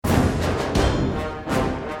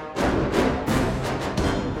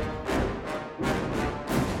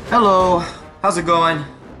Hello, how's it going?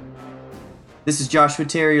 This is Joshua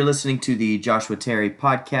Terry. You're listening to the Joshua Terry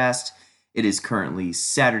podcast. It is currently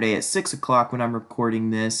Saturday at 6 o'clock when I'm recording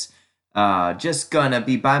this. Just gonna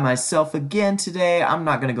be by myself again today. I'm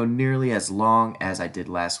not gonna go nearly as long as I did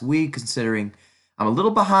last week, considering I'm a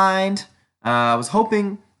little behind. I was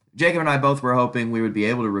hoping, Jacob and I both were hoping we would be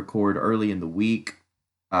able to record early in the week.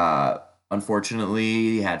 Unfortunately,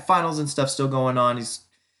 he had finals and stuff still going on. He's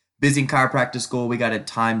busy in chiropractic school. We got a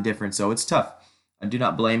time difference, so it's tough. I do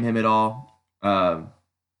not blame him at all.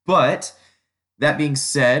 But that being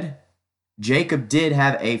said, Jacob did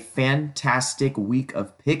have a fantastic week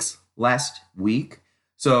of picks last week.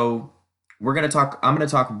 So I'm going to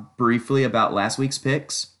talk briefly about last week's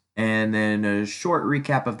picks and then a short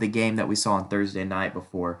recap of the game that we saw on Thursday night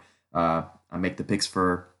before I make the picks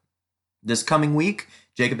for this coming week.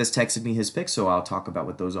 Jacob has texted me his picks, so I'll talk about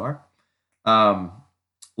what those are.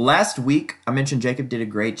 Last week, I mentioned Jacob did a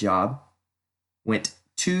great job. Went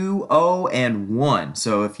 2-0-1.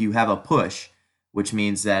 So if you have a push, which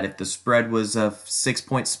means that if the spread was a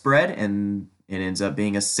 6-point spread and it ends up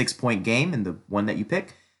being a 6-point game in the one that you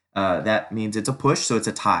pick, that means it's a push, so it's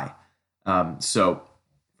a tie. So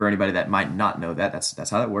for anybody that might not know that, that's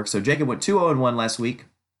how that works. So Jacob went 2-0-1 last week.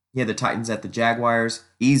 He had the Titans at the Jaguars.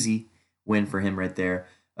 Easy win for him right there.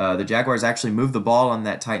 The Jaguars actually moved the ball on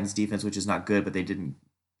that Titans defense, which is not good, but they didn't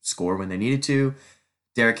score when they needed to.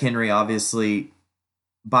 Derrick Henry, obviously,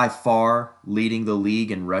 by far leading the league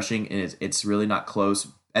in rushing, and it's really not close.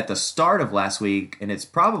 At the start of last week, and it's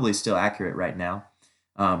probably still accurate right now,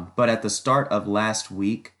 but at the start of last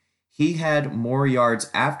week, he had more yards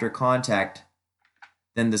after contact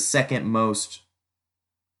than the second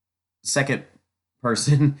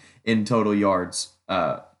person in total yards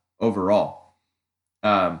overall.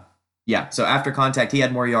 So after contact, he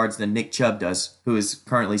had more yards than Nick Chubb does, who is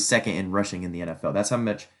currently second in rushing in the NFL. That's how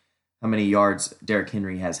many yards Derrick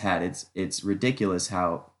Henry has had. It's ridiculous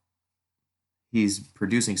how he's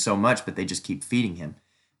producing so much, but they just keep feeding him.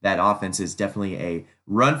 That offense is definitely a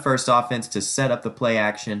run-first offense to set up the play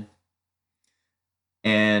action,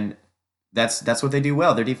 and that's what they do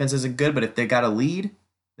well. Their defense isn't good, but if they got a lead,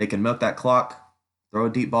 they can milk that clock, throw a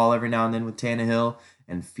deep ball every now and then with Tannehill,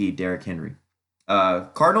 and feed Derrick Henry.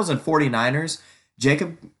 Cardinals and 49ers.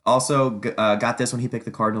 Jacob also got this when he picked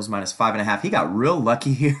the Cardinals minus 5.5. He got real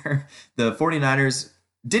lucky here. The 49ers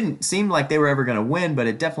didn't seem like they were ever going to win, but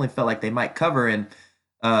it definitely felt like they might cover. And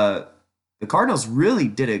the Cardinals really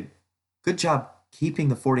did a good job keeping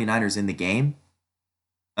the 49ers in the game.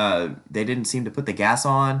 They didn't seem to put the gas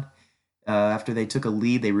on. After they took a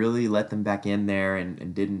lead, they really let them back in there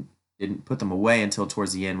and didn't put them away until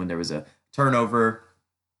towards the end when there was a turnover.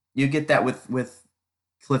 You get that with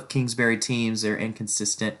Cliff Kingsbury teams. They're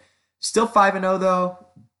inconsistent. Still 5-0 though.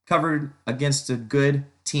 Covered against a good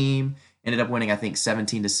team. Ended up winning, I think,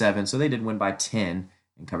 17-7. So they did win by 10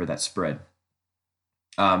 and cover that spread.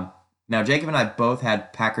 Now, Jacob and I both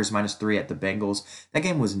had Packers minus 3 at the Bengals. That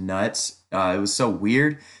game was nuts. It was so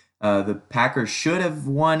weird. The Packers should have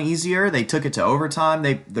won easier. They took it to overtime.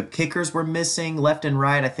 The kickers were missing left and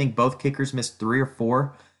right. I think both kickers missed 3 or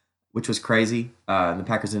 4, which was crazy. And the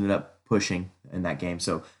Packers ended up pushing in that game.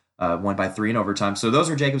 So won by 3 in overtime. So those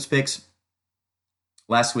were Jacob's picks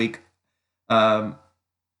last week. I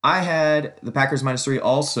had the Packers minus 3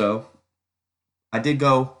 also. I did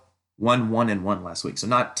go 1-1-1 last week. So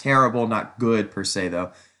not terrible, not good per se,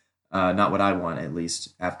 though. Not what I want, at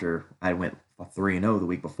least, after I went 3-0 the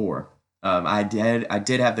week before. I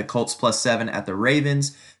did have the Colts plus 7 at the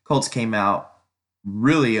Ravens. Colts came out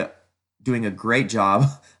really doing a great job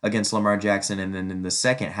against Lamar Jackson. And then in the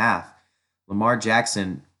second half, Lamar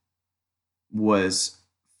Jackson was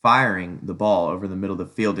firing the ball over the middle of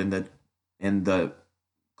the field, and the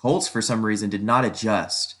Colts, for some reason, did not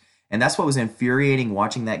adjust. And that's what was infuriating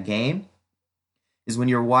watching that game, is when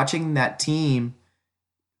you're watching that team,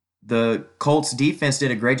 the Colts defense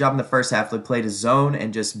did a great job in the first half. They played a zone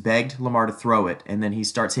and just begged Lamar to throw it. And then he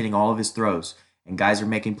starts hitting all of his throws, and guys are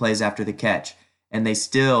making plays after the catch. And they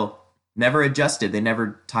still never adjusted. They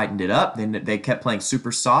never tightened it up. They kept playing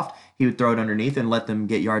super soft. He would throw it underneath and let them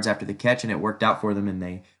get yards after the catch, and it worked out for them, and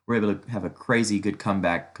they were able to have a crazy good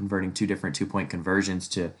comeback, converting 2 different 2-point conversions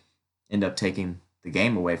to end up taking the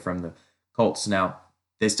game away from the Colts. Now,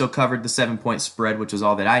 they still covered the 7-point spread, which was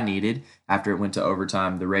all that I needed. After it went to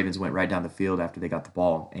overtime, the Ravens went right down the field after they got the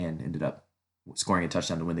ball and ended up scoring a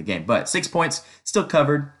touchdown to win the game. But 6 points, still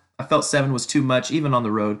covered. I felt 7 was too much, even on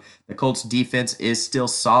the road. The Colts defense is still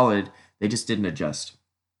solid. They just didn't adjust.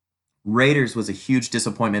 Raiders was a huge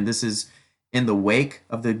disappointment. This is in the wake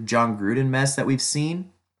of the John Gruden mess that we've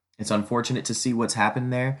seen. It's unfortunate to see what's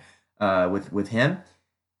happened there with him.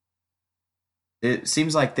 it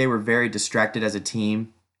seems like they were very distracted as a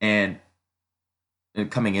team and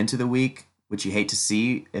coming into the week, which you hate to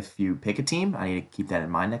see if you pick a team. I need to keep that in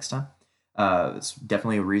mind next time. It's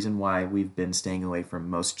definitely a reason why we've been staying away from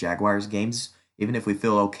most Jaguars games, even if we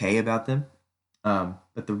feel okay about them.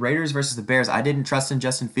 But the Raiders versus the Bears, I didn't trust in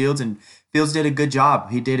Justin Fields, and Fields did a good job.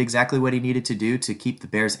 He did exactly what he needed to do to keep the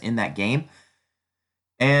Bears in that game.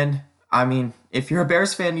 And I mean, if you're a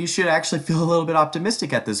Bears fan, you should actually feel a little bit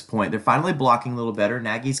optimistic at this point. They're finally blocking a little better.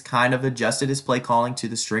 Nagy's kind of adjusted his play calling to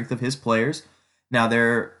the strength of his players. Now,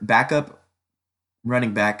 their backup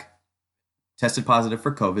running back tested positive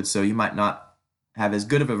for COVID, so you might not have as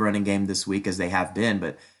good of a running game this week as they have been.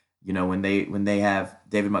 But you know, when they have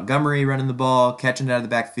David Montgomery running the ball, catching it out of the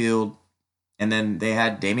backfield, and then they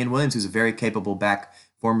had Damian Williams, who's a very capable back,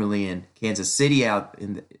 formerly in Kansas City, out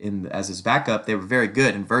in as his backup. They were very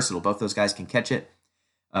good and versatile. Both those guys can catch it.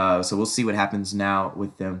 So we'll see what happens now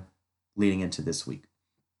with them leading into this week.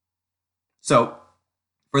 So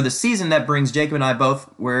for the season, that brings Jacob and I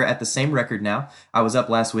both, we're at the same record now. I was up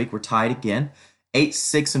last week. We're tied again.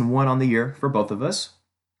 8-6-1 on the year for both of us.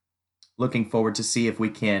 Looking forward to see if we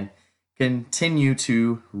can continue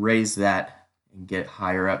to raise that and get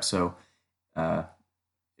higher up. So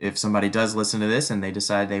if somebody does listen to this and they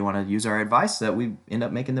decide they want to use our advice, that we end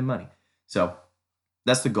up making them money. So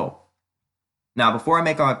that's the goal. Now, before I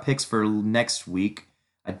make our picks for next week,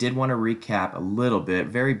 I did want to recap a little bit,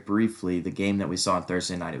 very briefly, the game that we saw on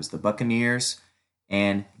Thursday night. It was the Buccaneers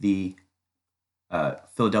and the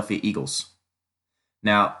Philadelphia Eagles.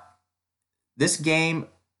 Now, this game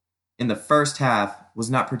in the first half was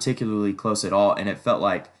not particularly close at all, and it felt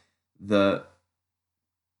like the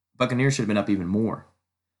Buccaneers should have been up even more.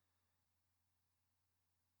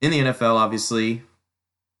 In the NFL, obviously,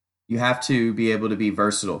 you have to be able to be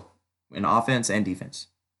versatile in offense and defense.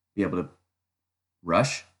 Be able to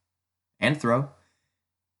rush and throw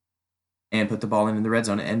and put the ball in the red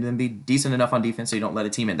zone and then be decent enough on defense so you don't let a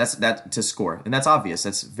team in. That's to score. And that's obvious.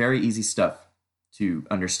 That's very easy stuff to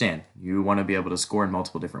understand. You want to be able to score in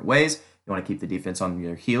multiple different ways. You want to keep the defense on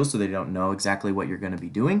your heels so they don't know exactly what you're going to be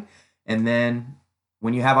doing. And then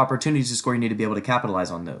when you have opportunities to score, you need to be able to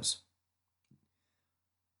capitalize on those.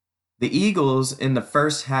 The Eagles in the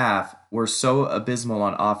first half were so abysmal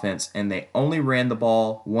on offense, and they only ran the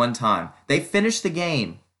ball one time. They finished the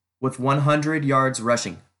game with 100 yards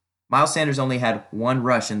rushing. Miles Sanders only had one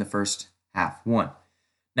rush in the first half. One.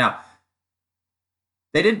 Now,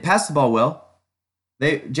 they didn't pass the ball well.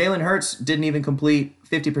 Jalen Hurts didn't even complete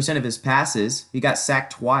 50% of his passes. He got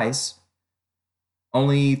sacked twice.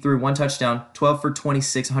 Only threw one touchdown, 12 for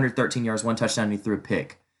 26, 113 yards, one touchdown, and he threw a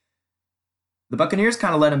pick. The Buccaneers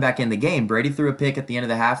kind of let him back in the game. Brady threw a pick at the end of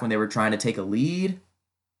the half when they were trying to take a lead.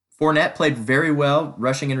 Fournette played very well,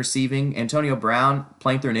 rushing and receiving. Antonio Brown,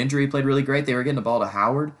 playing through an injury, played really great. They were getting the ball to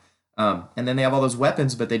Howard. And then they have all those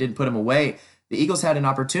weapons, but they didn't put him away. The Eagles had an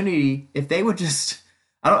opportunity. If they would just,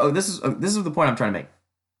 I don't know, this is the point I'm trying to make.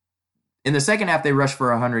 In the second half, they rushed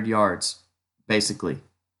for 100 yards, basically.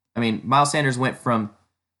 I mean, Miles Sanders went from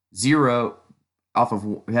zero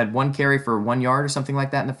had one carry for 1 yard or something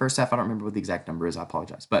like that in the first half. I don't remember what the exact number is. I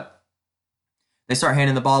apologize. But they start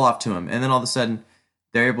handing the ball off to him, and then all of a sudden,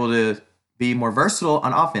 they're able to be more versatile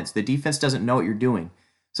on offense. The defense doesn't know what you're doing.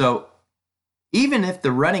 So even if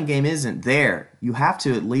the running game isn't there, you have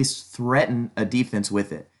to at least threaten a defense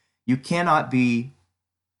with it. You cannot be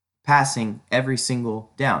passing every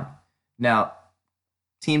single down. Now,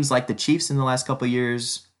 teams like the Chiefs in the last couple of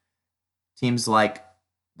years, teams like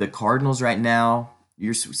the Cardinals right now,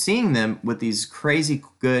 you're seeing them with these crazy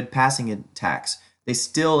good passing attacks. They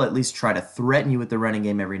still at least try to threaten you with the running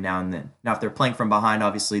game every now and then. Now, if they're playing from behind,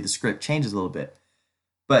 obviously the script changes a little bit.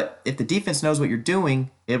 But if the defense knows what you're doing,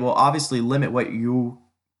 it will obviously limit what you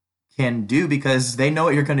can do because they know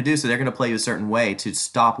what you're going to do, so they're going to play you a certain way to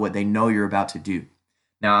stop what they know you're about to do.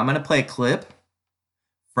 Now, I'm going to play a clip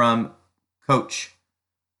from coach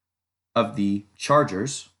of the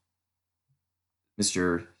Chargers,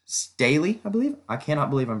 Mr. Staley, I believe. I cannot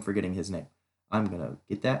believe I'm forgetting his name. I'm going to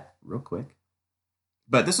get that real quick.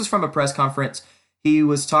 But this was from a press conference. He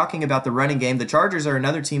was talking about the running game. The Chargers are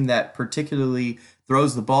another team that particularly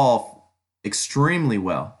throws the ball extremely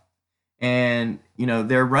well. And, you know,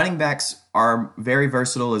 their running backs are very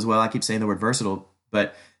versatile as well. I keep saying the word versatile,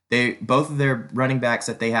 but both of their running backs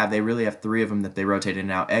that they really have three of them that they rotate in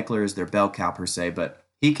and out. Eckler is their bell cow per se, but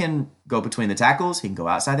he can go between the tackles, he can go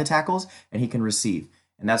outside the tackles, and he can receive.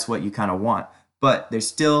 And that's what you kind of want. But they're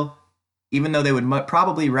still, even though they would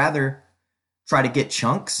probably rather try to get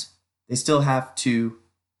chunks, they still have to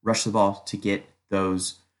rush the ball to get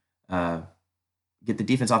those get the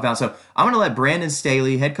defense off balance. So I'm going to let Brandon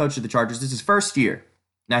Staley, head coach of the Chargers, this is his first year.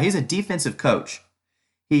 Now, he's a defensive coach.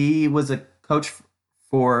 He was a coach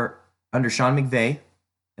for under Sean McVay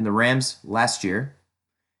and the Rams last year.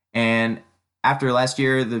 And after last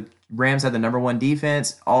year, the Rams had the number one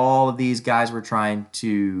defense. All of these guys were trying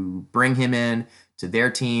to bring him in to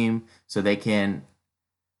their team so they can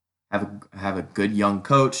have a good young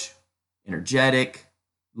coach, energetic,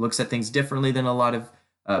 looks at things differently than a lot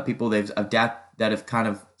of people that have kind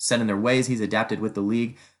of set in their ways. He's adapted with the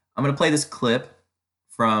league. I'm going to play this clip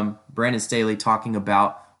from Brandon Staley talking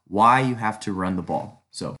about why you have to run the ball.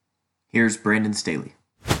 So here's Brandon Staley.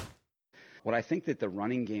 What I think that the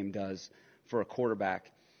running game does for a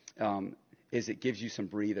quarterback is it gives you some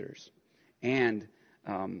breathers. And,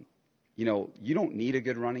 you don't need a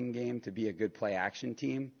good running game to be a good play action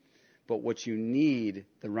team. But what you need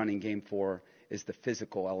the running game for is the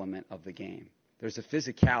physical element of the game. There's a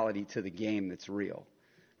physicality to the game that's real,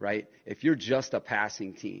 right? If you're just a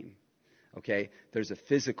passing team, okay, there's a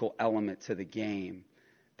physical element to the game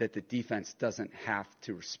that the defense doesn't have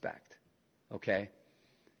to respect, okay?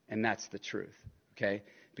 And that's the truth, okay?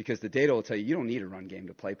 Because the data will tell you don't need a run game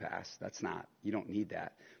to play pass. You don't need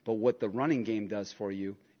that. But what the running game does for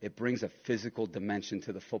you, it brings a physical dimension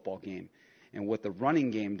to the football game. And what the running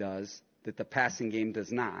game does that the passing game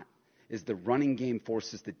does not is the running game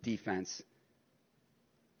forces the defense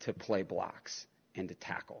to play blocks and to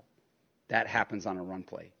tackle. That happens on a run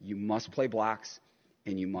play. You must play blocks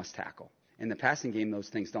and you must tackle. In the passing game, those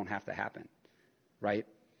things don't have to happen, right?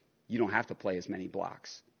 You don't have to play as many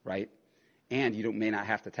blocks, right? And you may not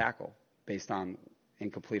have to tackle based on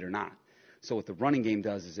incomplete or not. So what the running game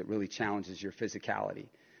does is it really challenges your physicality.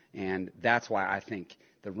 And that's why I think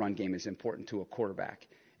the run game is important to a quarterback,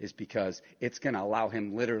 is because it's going to allow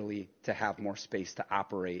him literally to have more space to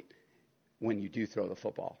operate when you do throw the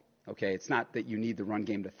football. Okay, it's not that you need the run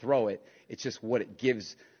game to throw it. It's just what it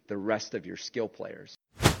gives the rest of your skill players.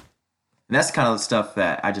 And that's kind of the stuff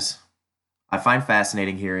that I find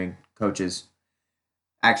fascinating, hearing coaches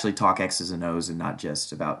actually talk X's and O's and not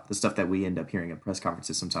just about the stuff that we end up hearing at press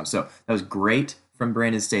conferences sometimes. So that was great from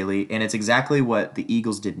Brandon Staley, and it's exactly what the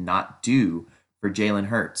Eagles did not do for Jalen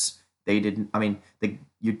Hurts. They didn't. I mean,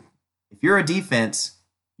 if you're a defense,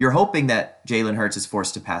 you're hoping that Jalen Hurts is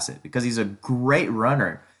forced to pass it because he's a great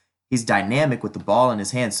runner. He's dynamic with the ball in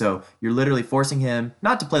his hand. So you're literally forcing him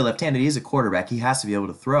not to play left-handed. He's a quarterback. He has to be able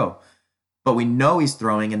to throw. But we know he's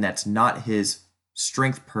throwing, and that's not his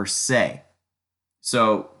strength per se.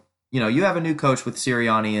 So, you have a new coach with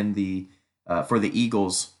Sirianni for the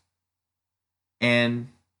Eagles, and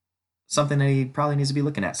something that he probably needs to be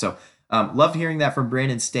looking at. So, loved hearing that from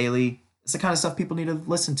Brandon Staley. It's the kind of stuff people need to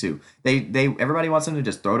listen to. Everybody wants them to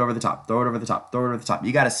just throw it over the top, throw it over the top, throw it over the top.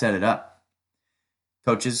 You got to set it up.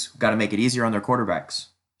 Coaches got to make it easier on their quarterbacks.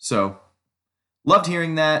 So, loved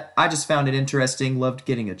hearing that. I just found it interesting. Loved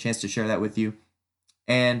getting a chance to share that with you.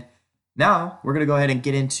 And now we're going to go ahead and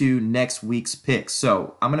get into next week's picks.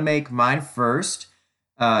 So I'm going to make mine first,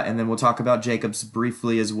 and then we'll talk about Jacob's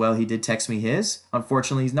briefly as well. He did text me his.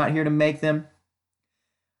 Unfortunately, he's not here to make them.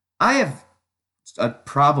 I have a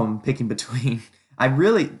problem picking between.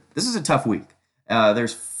 This is a tough week.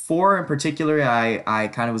 There's 4 in particular I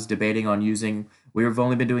kind of was debating on using. We've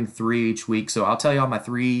only been doing 3 each week, so I'll tell you all my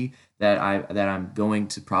 3 that I'm going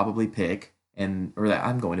to probably pick, or that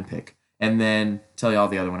I'm going to pick, and then tell you all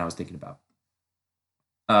the other one I was thinking about.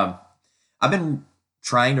 I've been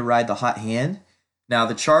trying to ride the hot hand. Now,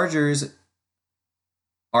 the Chargers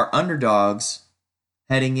are underdogs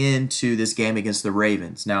heading into this game against the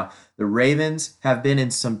Ravens. Now, the Ravens have been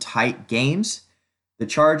in some tight games. The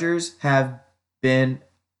Chargers have been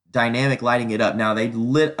dynamic, lighting it up. Now, they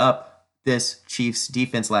lit up this Chiefs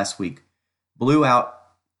defense last week, blew out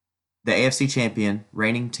the AFC champion,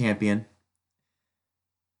 reigning champion.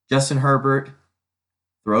 Justin Herbert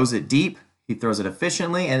throws it deep. He throws it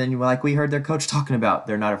efficiently. And then, like we heard their coach talking about,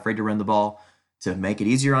 they're not afraid to run the ball to make it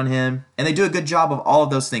easier on him. And they do a good job of all of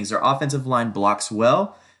those things. Their offensive line blocks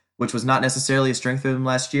well, which was not necessarily a strength of them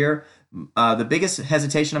last year. The biggest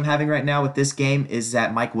hesitation I'm having right now with this game is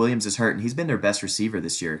that Mike Williams is hurt, and he's been their best receiver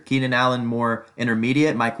this year. Keenan Allen more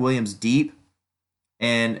intermediate, Mike Williams deep,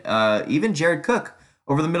 and even Jared Cook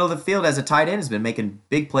over the middle of the field as a tight end has been making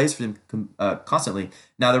big plays for them constantly.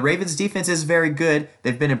 Now, the Ravens' defense is very good.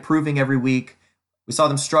 They've been improving every week. We saw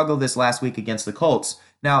them struggle this last week against the Colts.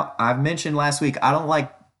 Now, I've mentioned last week, I don't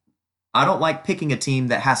like picking a team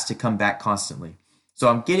that has to come back constantly. So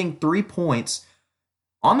I'm getting 3 points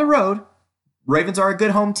on the road. Ravens are a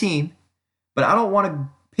good home team, but I don't want to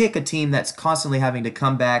pick a team that's constantly having to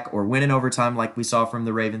come back or win in overtime like we saw from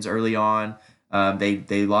the Ravens early on.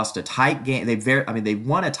 They lost a tight game. They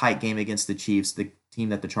won a tight game against the Chiefs, the team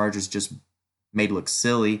that the Chargers just made look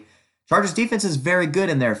silly. Chargers defense is very good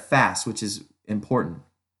and they're fast, which is important.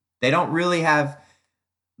 They don't really have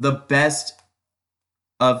the best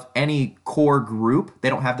of any core group. They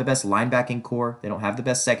don't have the best linebacking core. They don't have the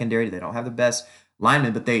best secondary. They don't have the best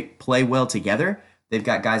linemen, but they play well together. They've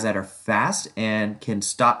got guys that are fast and can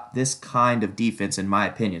stop this kind of defense, in my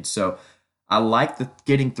opinion. So I like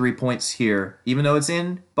getting 3 points here. Even though it's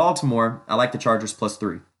in Baltimore, I like the Chargers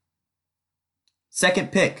 +3.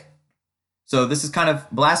 Second pick. So this is kind of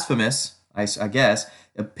blasphemous, I guess,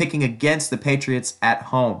 picking against the Patriots at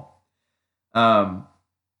home.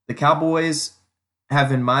 The Cowboys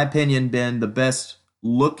have, in my opinion, been the best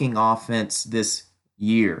looking offense this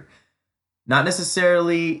year. Not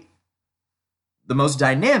necessarily the most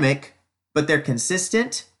dynamic, but they're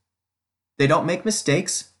consistent. They don't make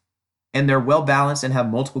mistakes, and they're well balanced and have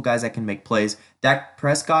multiple guys that can make plays. Dak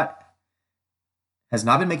Prescott has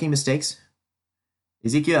not been making mistakes.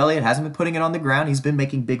 Ezekiel Elliott hasn't been putting it on the ground. He's been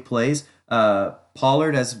making big plays.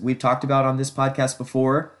 Pollard, as we've talked about on this podcast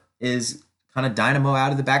before, is kind of dynamo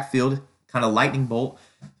out of the backfield, kind of lightning bolt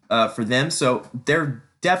for them. So they're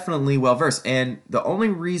definitely well-versed. And the only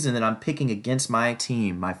reason that I'm picking against my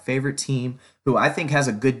team, my favorite team, who I think has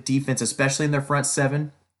a good defense, especially in their front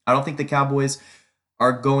seven, I don't think the Cowboys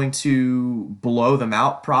are going to blow them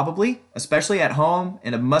out probably, especially at home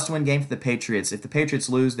in a must-win game for the Patriots. If the Patriots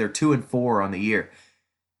lose, they're 2-4 on the year.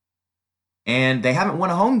 And they haven't won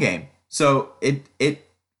a home game. So if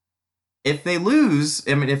they lose,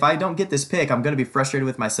 I mean, if I don't get this pick, I'm going to be frustrated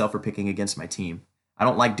with myself for picking against my team. I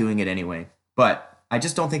don't like doing it anyway. But I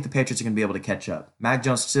just don't think the Patriots are going to be able to catch up. Mac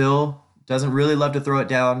Jones still doesn't really love to throw it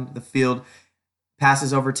down the field.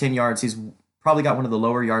 Passes over 10 yards. He's probably got one of the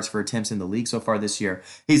lower yards for attempts in the league so far this year.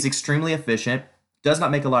 He's extremely efficient. Does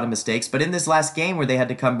not make a lot of mistakes. But in this last game where they had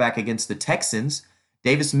to come back against the Texans,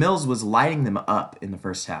 Davis Mills was lighting them up in the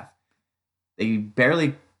first half. They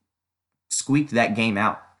barely squeaked that game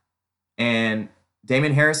out. And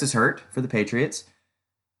Damon Harris is hurt for the Patriots.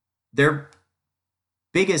 Their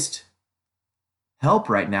biggest help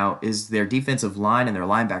right now is their defensive line and their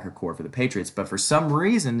linebacker core for the Patriots. But for some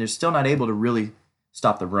reason, they're still not able to really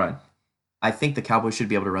stop the run. I think the Cowboys should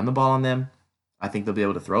be able to run the ball on them. I think they'll be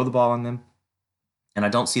able to throw the ball on them. And I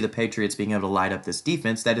don't see the Patriots being able to light up this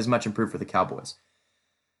defense that is much improved for the Cowboys.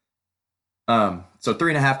 So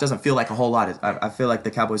 3.5 doesn't feel like a whole lot. I feel like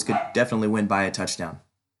the Cowboys could definitely win by a touchdown.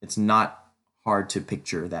 It's not hard to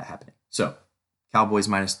picture that happening. So Cowboys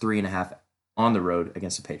 -3.5 on the road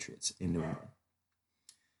against the Patriots in New England.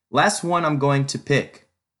 Last one I'm going to pick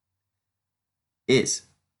is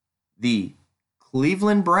the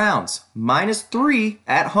Cleveland Browns -3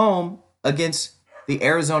 at home against the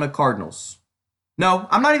Arizona Cardinals. No,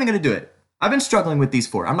 I'm not even going to do it. I've been struggling with these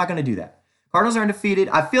four. I'm not going to do that. Cardinals are undefeated.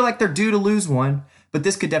 I feel like they're due to lose one, but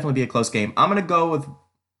this could definitely be a close game. I'm going to go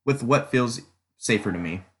with what feels safer to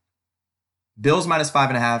me. Bills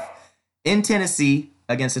 -5.5 in Tennessee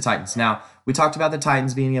against the Titans. Now, we talked about the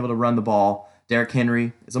Titans being able to run the ball. Derrick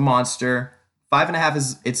Henry is a monster.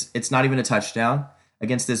 5.5 it's not even a touchdown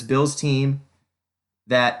against this Bills team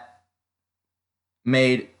that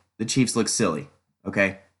made the Chiefs look silly.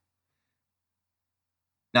 Okay.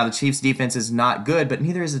 Now, the Chiefs' defense is not good, but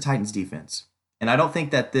neither is the Titans' defense. And I don't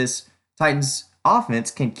think that this Titans' offense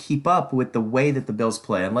can keep up with the way that the Bills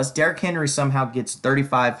play. Unless Derrick Henry somehow gets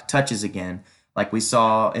 35 touches again, like we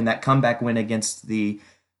saw in that comeback win against the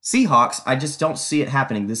Seahawks, I just don't see it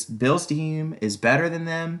happening. This Bills team is better than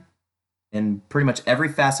them in pretty much every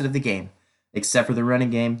facet of the game. Except for the running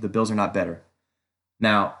game, the Bills are not better.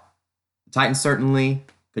 Now, the Titans certainly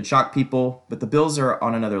could shock people, but the Bills are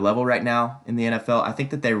on another level right now in the NFL. I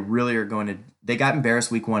think that they really are going to. They got embarrassed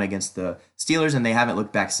week 1 against the Steelers, and they haven't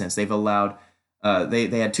looked back since. They've allowed. They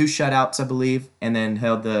had 2 shutouts, I believe, and then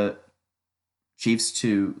held the Chiefs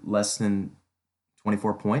to less than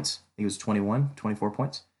 24 points. I think it was 24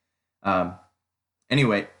 points.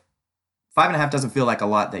 Anyway, 5.5 doesn't feel like a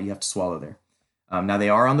lot that you have to swallow there. Now they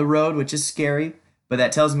are on the road, which is scary, but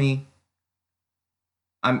that tells me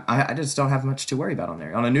I just don't have much to worry about on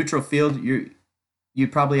there. On a neutral field,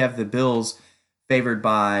 you'd probably have the Bills favored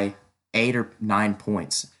by 8 or 9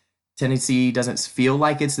 points. Tennessee doesn't feel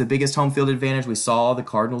like it's the biggest home field advantage. We saw the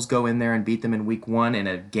Cardinals go in there and beat them in week 1 in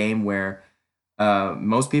a game where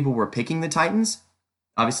most people were picking the Titans.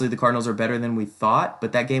 Obviously, the Cardinals are better than we thought,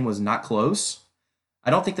 but that game was not close.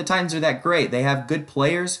 I don't think the Titans are that great. They have good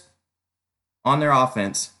players on their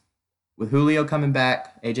offense. With Julio coming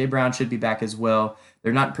back, A.J. Brown should be back as well.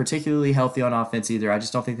 They're not particularly healthy on offense either. I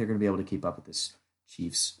just don't think they're going to be able to keep up with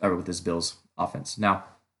this Bills offense. Now,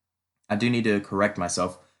 I do need to correct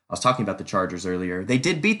myself. I was talking about the Chargers earlier. They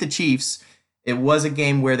did beat the Chiefs. It was a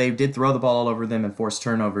game where they did throw the ball all over them and force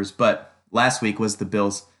turnovers, but last week was the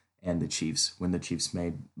Bills and the Chiefs when the Chiefs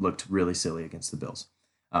looked really silly against the Bills.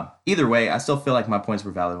 Either way, I still feel like my points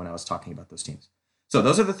were valid when I was talking about those teams. So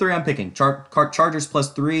those are the three I'm picking. Chargers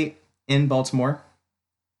 +3 in Baltimore.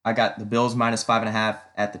 I got the Bills -5.5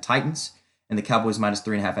 at the Titans and the Cowboys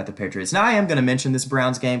 -3.5 at the Patriots. Now I am going to mention this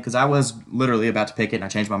Browns game because I was literally about to pick it and I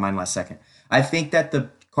changed my mind last second. I think that the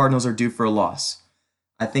Cardinals are due for a loss.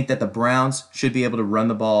 I think that the Browns should be able to run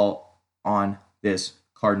the ball on this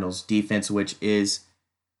Cardinals defense, which is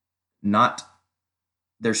not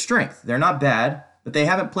their strength. They're not bad, but they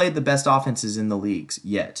haven't played the best offenses in the leagues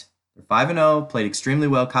yet. They're 5-0, played extremely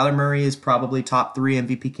well. Kyler Murray is probably top 3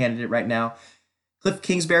 MVP candidate right now. Cliff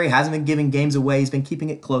Kingsbury hasn't been giving games away. He's been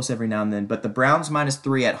keeping it close every now and then. But the Browns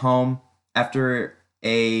 -3 at home after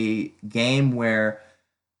a game where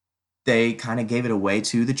they kind of gave it away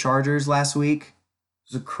to the Chargers last week.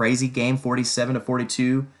 It was a crazy game,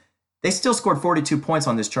 47-42. They still scored 42 points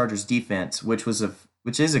on this Chargers defense, which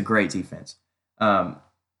is a great defense.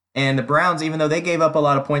 And the Browns, even though they gave up a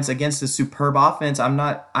lot of points against a superb offense,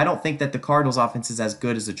 I don't think that the Cardinals offense is as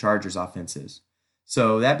good as the Chargers offense is.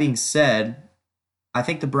 So that being said, I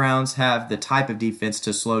think the Browns have the type of defense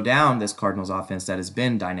to slow down this Cardinals offense that has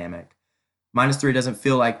been dynamic. -3 doesn't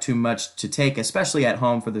feel like too much to take, especially at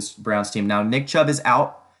home for this Browns team. Now, Nick Chubb is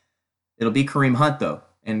out. It'll be Kareem Hunt, though.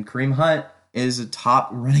 And Kareem Hunt is a top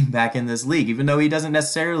running back in this league. Even though he doesn't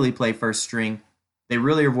necessarily play first string, they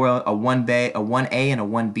really are a 1A and a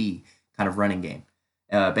 1B kind of running game.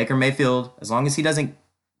 Baker Mayfield, as long as he doesn't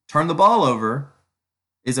turn the ball over,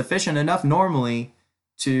 is efficient enough normally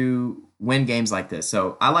to win games like this.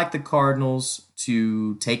 So I like the Cardinals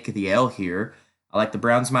to take the L here. I like the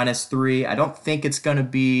Browns -3. I don't think it's going to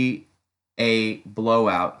be a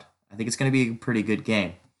blowout. I think it's going to be a pretty good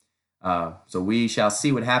game. So we shall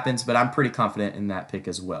see what happens, but I'm pretty confident in that pick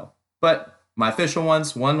as well. But my official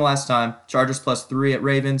ones, one last time, Chargers +3 at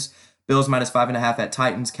Ravens, Bills -5.5 at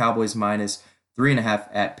Titans, Cowboys -3.5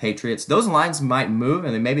 at Patriots. Those lines might move,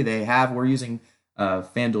 and then maybe they have. We're using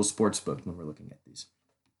FanDuel Sportsbook when we're looking at these.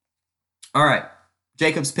 All right,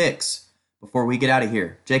 Jacob's picks. Before we get out of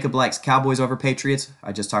here, Jacob likes Cowboys over Patriots.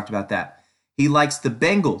 I just talked about that. He likes the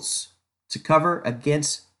Bengals to cover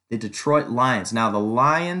against the Detroit Lions. Now, the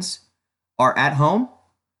Lions are at home.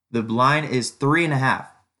 The line is 3.5.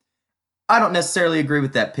 I don't necessarily agree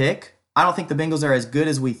with that pick. I don't think the Bengals are as good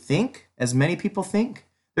as we think, as many people think.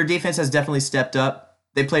 Their defense has definitely stepped up.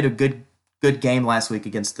 They played a good game last week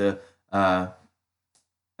against the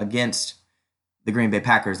Green Bay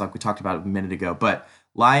Packers, like we talked about a minute ago. But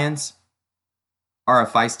Lions are a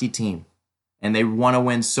feisty team, and they want to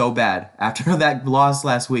win so bad. After that loss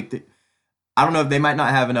last week, I don't know if they might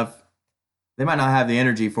not have enough. They might not have the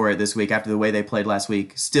energy for it this week after the way they played last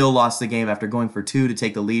week. Still lost the game after going for 2 to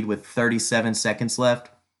take the lead with 37 seconds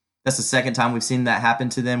left. That's the second time we've seen that happen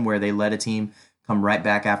to them, where they let a team come right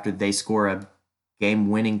back after they score a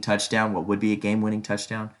game-winning touchdown, what would be a game-winning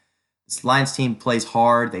touchdown. This Lions team plays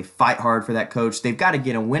hard. They fight hard for that coach. They've got to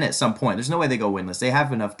get a win at some point. There's no way they go winless. They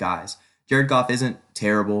have enough guys. Jared Goff isn't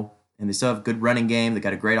terrible, and they still have a good running game. They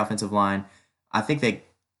got a great offensive line. I think the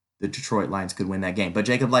Detroit Lions could win that game. But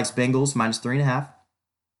Jacob likes Bengals -3.5.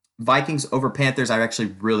 Vikings over Panthers. I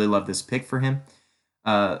actually really love this pick for him.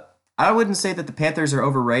 I wouldn't say that the Panthers are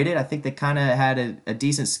overrated. I think they kind of had a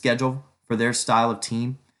decent schedule for their style of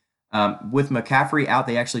team. With McCaffrey out,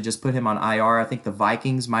 they actually just put him on IR. I think the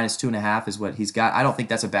Vikings -2.5 is what he's got. I don't think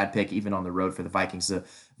that's a bad pick even on the road for the Vikings. The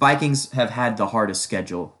Vikings have had the hardest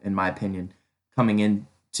schedule, in my opinion, coming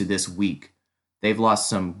into this week. They've lost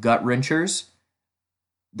some gut wrenchers.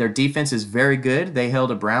 Their defense is very good. They held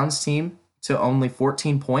a Browns team to only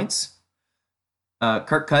 14 points.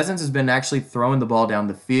 Kirk Cousins has been actually throwing the ball down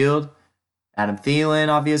the field. Adam Thielen,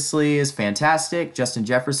 obviously, is fantastic. Justin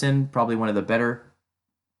Jefferson, probably one of the better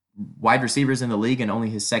wide receivers in the league in only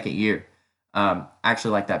his second year.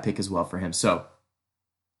 Actually like that pick as well for him. So,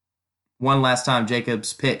 one last time,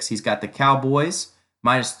 Jacob's picks. He's got the Cowboys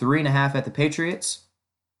 -3.5 at the Patriots.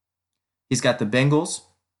 He's got the Bengals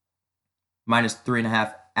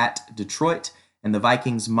 -3.5 at Detroit, and the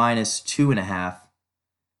Vikings -2.5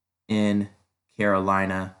 in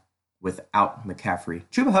Carolina without McCaffrey.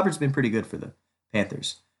 Chuba Hubbard's been pretty good for the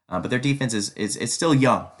Panthers, but their defense is still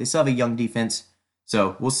young. They still have a young defense,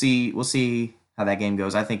 so we'll see how that game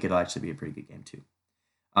goes. I think it'll actually be a pretty good game too.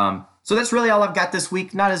 So that's really all I've got this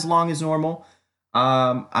week. Not as long as normal.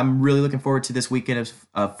 I'm really looking forward to this weekend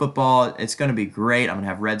of football. It's going to be great. I'm going to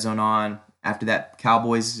have Red Zone on after that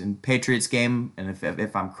Cowboys and Patriots game, and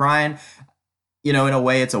if I'm crying, in a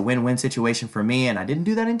way, it's a win-win situation for me, and I didn't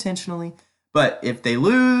do that intentionally. But if they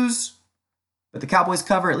lose, but the Cowboys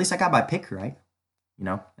cover, at least I got my pick right.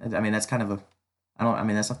 I mean, that's kind of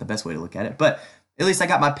that's not the best way to look at it, but at least I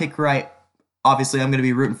got my pick right. Obviously, I'm going to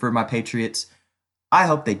be rooting for my Patriots. I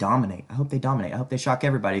hope they dominate. I hope they shock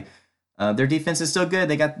everybody. Their defense is still good.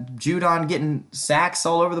 They got Judon getting sacks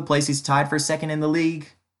all over the place. He's tied for second in the league.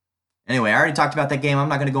 Anyway, I already talked about that game. I'm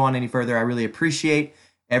not going to go on any further. I really appreciate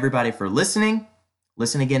everybody for listening.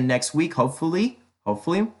 Listen again next week. Hopefully,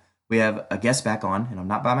 we have a guest back on, and I'm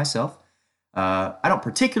not by myself. I don't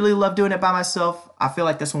particularly love doing it by myself. I feel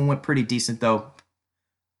like this one went pretty decent, though.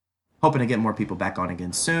 Hoping to get more people back on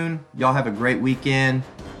again soon. Y'all have a great weekend.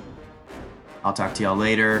 I'll talk to y'all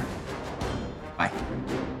later. Bye.